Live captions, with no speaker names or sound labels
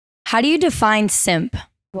How do you define simp?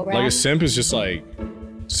 Like a simp is just like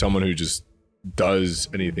someone who just does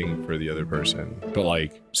anything for the other person, but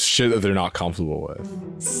like shit that they're not comfortable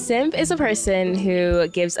with. Simp is a person who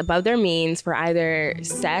gives above their means for either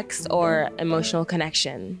sex or emotional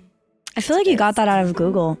connection. I feel like you got that out of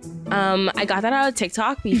Google. I got that out of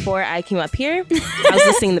TikTok before I came up here. I was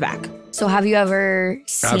listening in the back. So have you ever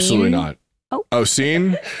seen? Absolutely not. Oh,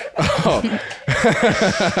 seen? Oh.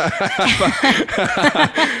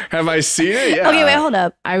 Have I seen it? Yeah. Okay, wait, hold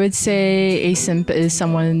up. I would say a simp is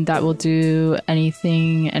someone that will do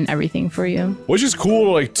anything and everything for you. Which is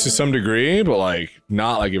cool, like to some degree, but like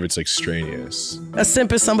not like if it's like strenuous. A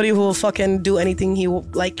simp is somebody who will fucking do anything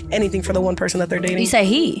like anything for the one person that they're dating. You say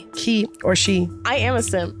he. He or she. I am a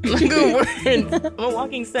simp. Good word. I'm a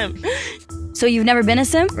walking simp. So you've never been a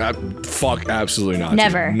simp? Fuck, absolutely not.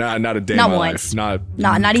 Never. Not a day Not in my once. life.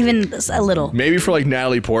 Not even a little. Maybe for like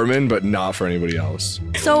Natalie Portman, but not for anybody else.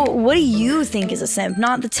 So what do you think is a simp?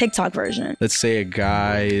 Not the TikTok version. Let's say a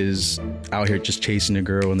guy is out here just chasing a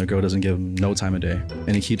girl and the girl doesn't give him no time of day.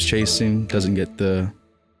 And he keeps chasing, doesn't get the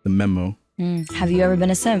memo. Have you ever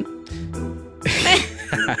been a simp?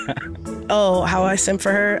 Oh, how I simp for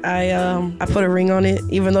her. I put a ring on it.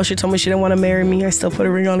 Even though she told me she didn't want to marry me, I still put a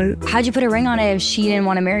ring on it. How'd you put a ring on it if she didn't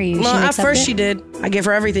want to marry you? Well, at first she did. I gave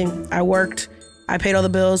her everything. I worked. I paid all the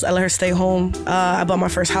bills. I let her stay home. I bought my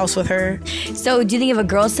first house with her. So do you think if a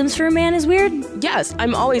girl simps for a man is weird? Yes,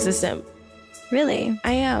 I'm always a simp. Really?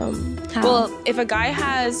 I am. How? Well, if a guy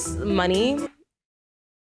has money,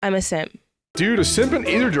 I'm a simp. Dude, a simp in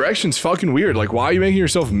either direction's fucking weird. Like, why are you making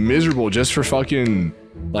yourself miserable just for fucking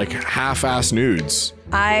like half-ass nudes?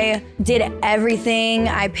 I did everything.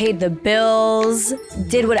 I paid the bills,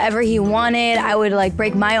 did whatever he wanted. I would like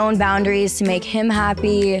break my own boundaries to make him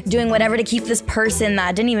happy, doing whatever to keep this person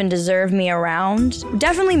that didn't even deserve me around.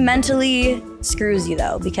 Definitely mentally screws you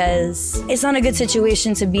though, because it's not a good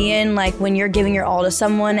situation to be in, like when you're giving your all to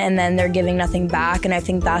someone and then they're giving nothing back. And I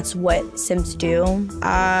think that's what simps do.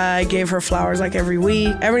 I gave her flowers like every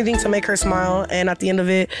week, everything to make her smile. And at the end of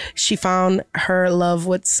it, she found her love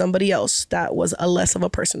with somebody else that was a less of a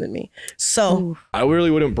person than me. So I really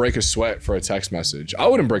wouldn't break a sweat for a text message. I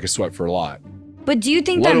wouldn't break a sweat for a lot. But do you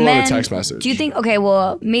think Let that alone men, a text message. do you think, okay,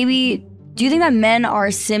 well, maybe, do you think that men are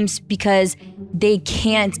simps because they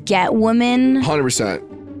can't get women?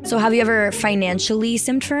 100%. So have you ever financially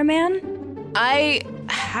simped for a man? I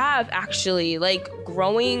have actually, like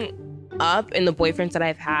growing up in the boyfriends that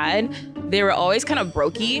I've had, they were always kind of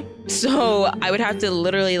brokey. So I would have to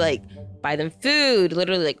literally like buy them food,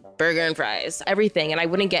 literally like burger and fries, everything. And I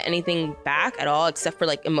wouldn't get anything back at all except for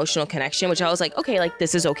like emotional connection, which I was like, okay, like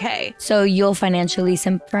this is okay. So you'll financially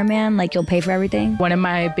simp for a man? Like you'll pay for everything? One of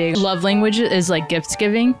my big love languages is like gift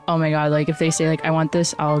giving. Oh my God, like if they say like, I want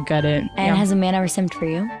this, I'll get it. And has a man ever simped for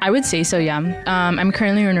you? I would say so, yeah. I'm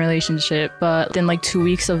currently in a relationship, but within like 2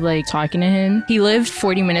 weeks of like talking to him, he lived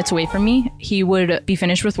 40 minutes away from me. He would be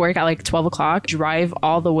finished with work at like 12 o'clock, drive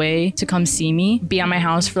all the way to come see me, be at my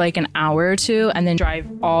house for like an hour or two, and then drive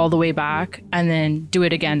all the way back and then do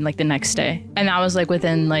it again like the next day. And that was like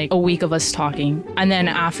within like a week of us talking. And then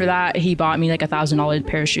after that, he bought me like $1,000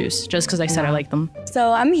 pair of shoes just because I said I liked them.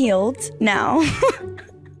 So I'm healed now.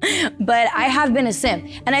 But I have been a simp.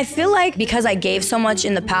 And I feel like because I gave so much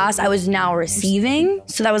in the past, I was now receiving.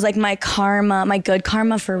 So that was like my karma, my good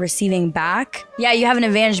karma for receiving back. Yeah, you have an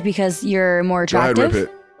advantage because you're more attractive. Go ahead, rip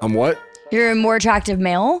it. I'm what? You're a more attractive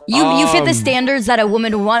male. You fit the standards that a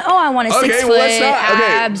woman would want. Oh, I want a 6 foot,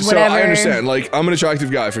 abs, whatever. So I understand. Like, I'm an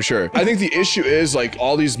attractive guy for sure. I think the issue is like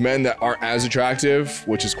all these men that aren't as attractive,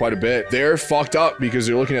 which is quite a bit, they're fucked up because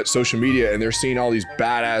they're looking at social media and they're seeing all these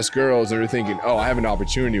badass girls and they're thinking, oh, I have an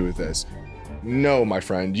opportunity with this. No, my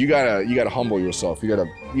friend, you gotta humble yourself. You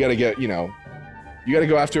gotta get, you gotta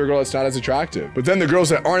go after a girl that's not as attractive. But then the girls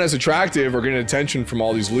that aren't as attractive are getting attention from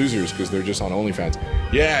all these losers because they're just on OnlyFans.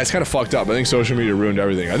 Yeah, it's kind of fucked up. I think social media ruined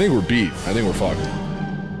everything. I think we're beat. I think we're fucked.